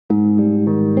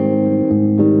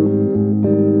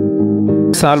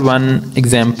solve one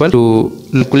example to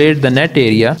calculate the net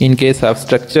area in case of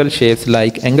structural shapes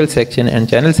like angle section and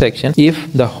channel section if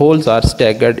the holes are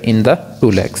staggered in the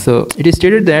two legs. So it is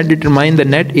stated that determine the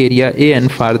net area AN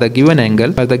for the given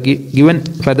angle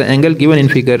for the angle given in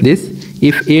figure this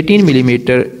if 18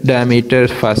 millimeter diameter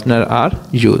fastener are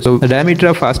used. So the diameter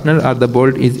of fastener or the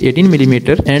bolt is 18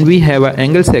 millimeter, and we have an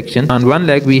angle section. On one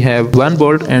leg we have one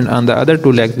bolt and on the other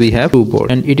two legs we have two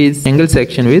bolts, and it is angle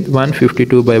section with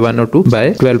 152 by 102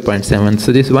 by 12.7.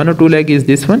 So this 102 leg is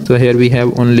this one. So here we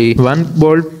have only one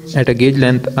bolt at a gauge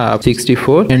length of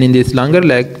 64, and in this longer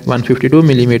leg 152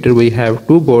 millimeter we have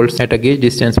two bolts at a gauge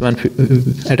distance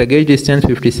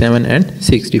 57 and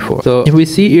 64. So if we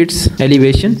see its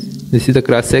elevation, this is the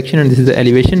cross section and this is the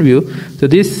elevation view. So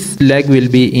this leg will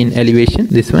be in elevation,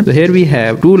 this one. So here we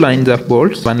have two lines of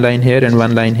bolts, one line here and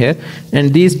one line here,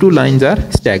 and these two lines are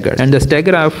staggered, and the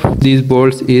stagger of these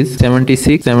bolts is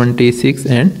 76, 76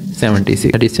 and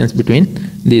 76, the distance between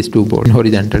these two bolts in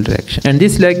horizontal direction. And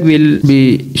this leg will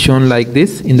be shown like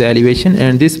this in the elevation,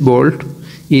 and this bolt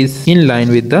is in line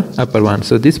with the upper one.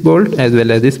 So this bolt as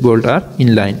well as this bolt are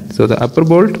in line. So the upper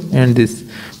bolt and this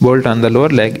bolt on the lower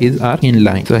leg are in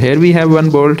line. So here we have one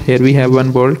bolt, here we have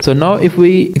one bolt. So now if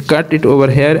we cut it over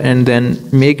here and then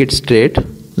make it straight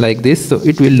like this, so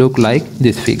it will look like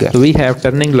this figure. So we have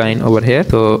turning line over here.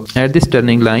 So at this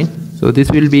turning line, so this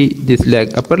will be this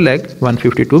leg, upper leg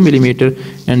 152 millimeter,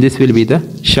 and this will be the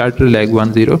shorter leg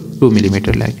 102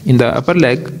 millimeter leg. In the upper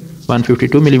leg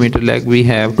 152 millimeter leg we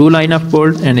have two line of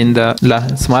bolt, and in the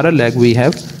smaller leg we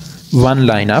have one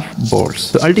line of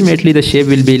bolts. So ultimately the shape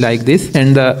will be like this,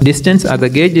 and the distance or the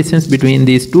gauge distance between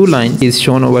these two lines is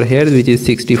shown over here, which is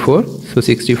 64. So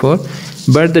 64,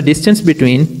 but the distance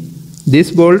between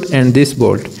this bolt and this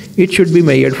bolt, it should be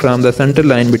measured from the center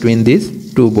line between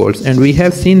these two bolts, and we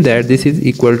have seen that this is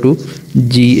equal to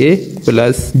GA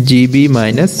plus GB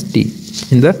minus T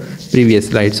in the previous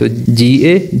slide. So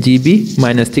GA GB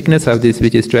minus thickness of this,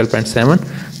 which is 12.7.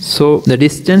 So the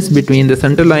distance between the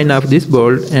center line of this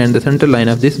bolt and the center line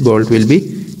of this bolt will be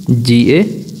GA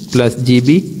plus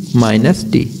GB minus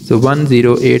T. So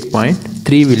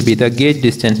 108.3 will be the gauge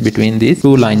distance between these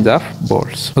two lines of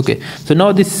bolts. Okay, so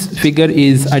now this figure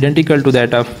is identical to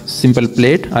that of simple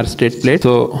plate or straight plate.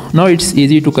 So now it's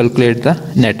easy to calculate the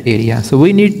net area. So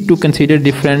we need to consider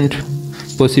different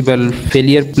possible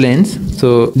failure planes.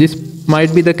 So this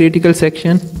might be the critical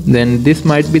section, then this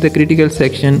might be the critical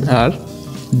section, or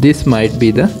this might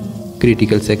be the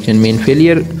critical section. Mean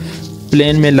failure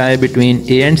plane may lie between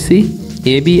A and C,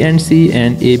 AB and C,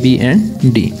 and AB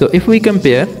and D. So if we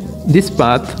compare this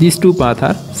path, these two paths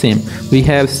are same. We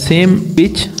have same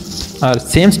pitch or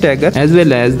same stagger, as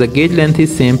well as the gauge length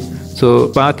is same. So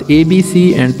path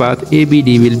ABC and path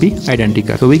ABD will be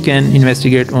identical. So we can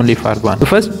investigate only for one. So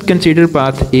first consider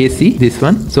path AC, this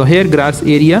one. So here gross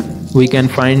area we can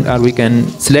find, or we can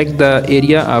select the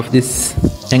area of this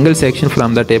angle section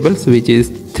from the tables, which is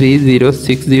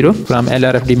 3060. From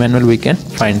LRFD manual we can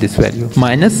find this value.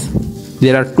 Minus,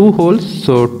 there are two holes,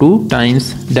 so 2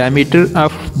 times diameter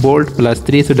of bolt plus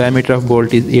 3. So diameter of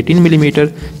bolt is 18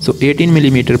 millimeter. So 18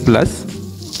 millimeter plus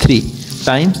 3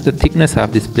 times the thickness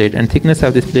of this plate, and thickness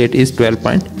of this plate is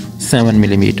 12.7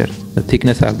 millimeter, the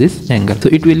thickness of this angle. So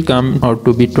it will come out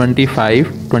to be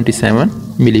 27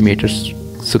 millimeters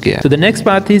square. So the next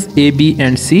path is AB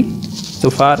and C.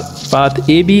 So for path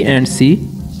AB and C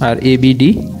or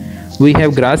ABD, we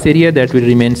have gross area that will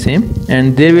remain same,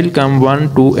 and there will come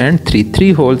 1, 2 and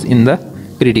 3 holes in the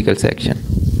critical section.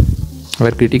 Our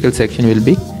critical section will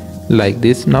be like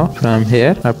this now, from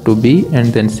here up to B and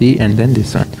then C and then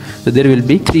this one. So there will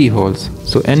be 3 holes.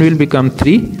 So N will become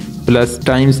 3 plus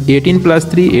times 18 plus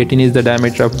 3. 18 is the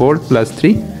diameter of bolt plus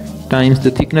 3 times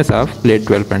the thickness of plate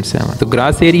 12.7. So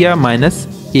gross area minus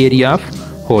area of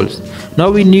holes.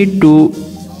 Now we need to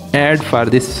add for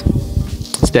this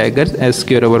staggers as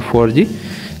square over 4G.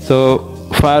 So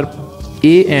for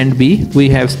A and B we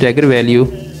have stagger value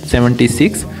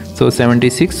 76. So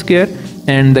 76 square,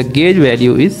 and the gauge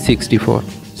value is 64.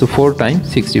 So 4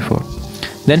 times 64.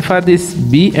 Then for this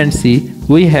B and C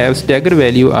we have stagger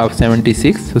value of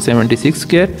 76. So 76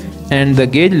 square, and the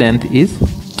gauge length is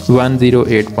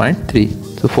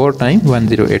 108.3. So 4 times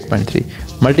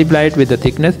 108.3. Multiply it with the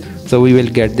thickness, so we will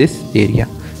get this area.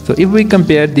 So if we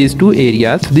compare these two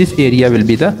areas, this area will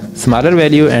be the smaller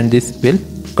value, and this will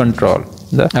control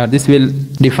this will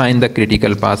define the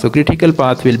critical path. So critical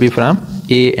path will be from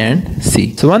A and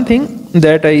C. So one thing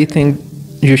that I think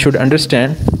you should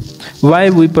understand, why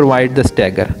we provide the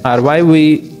stagger, or why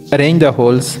we arrange the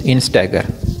holes in stagger.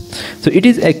 So it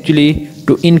is actually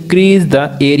to increase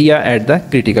the area at the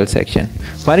critical section.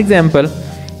 For example,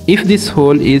 if this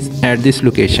hole is at this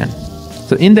location.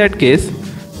 So in that case,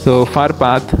 so for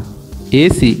path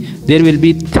AC there will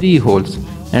be 3 holes,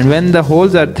 and when the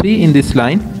holes are 3 in this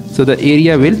line, so the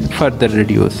area will further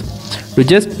reduce. To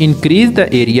just increase the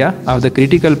area of the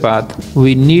critical path,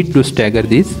 we need to stagger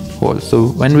these holes. So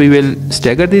when we will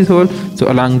stagger these holes,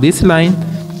 so along this line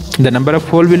the number of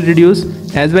holes will reduce,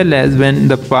 as well as when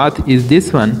the path is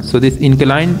this one, so this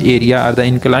inclined area or the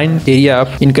inclined area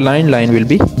of inclined line will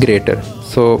be greater.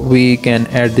 So we can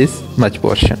add this much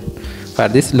portion for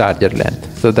this larger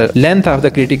length. So the length of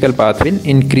the critical path will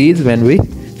increase when we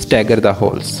stagger the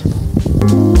holes.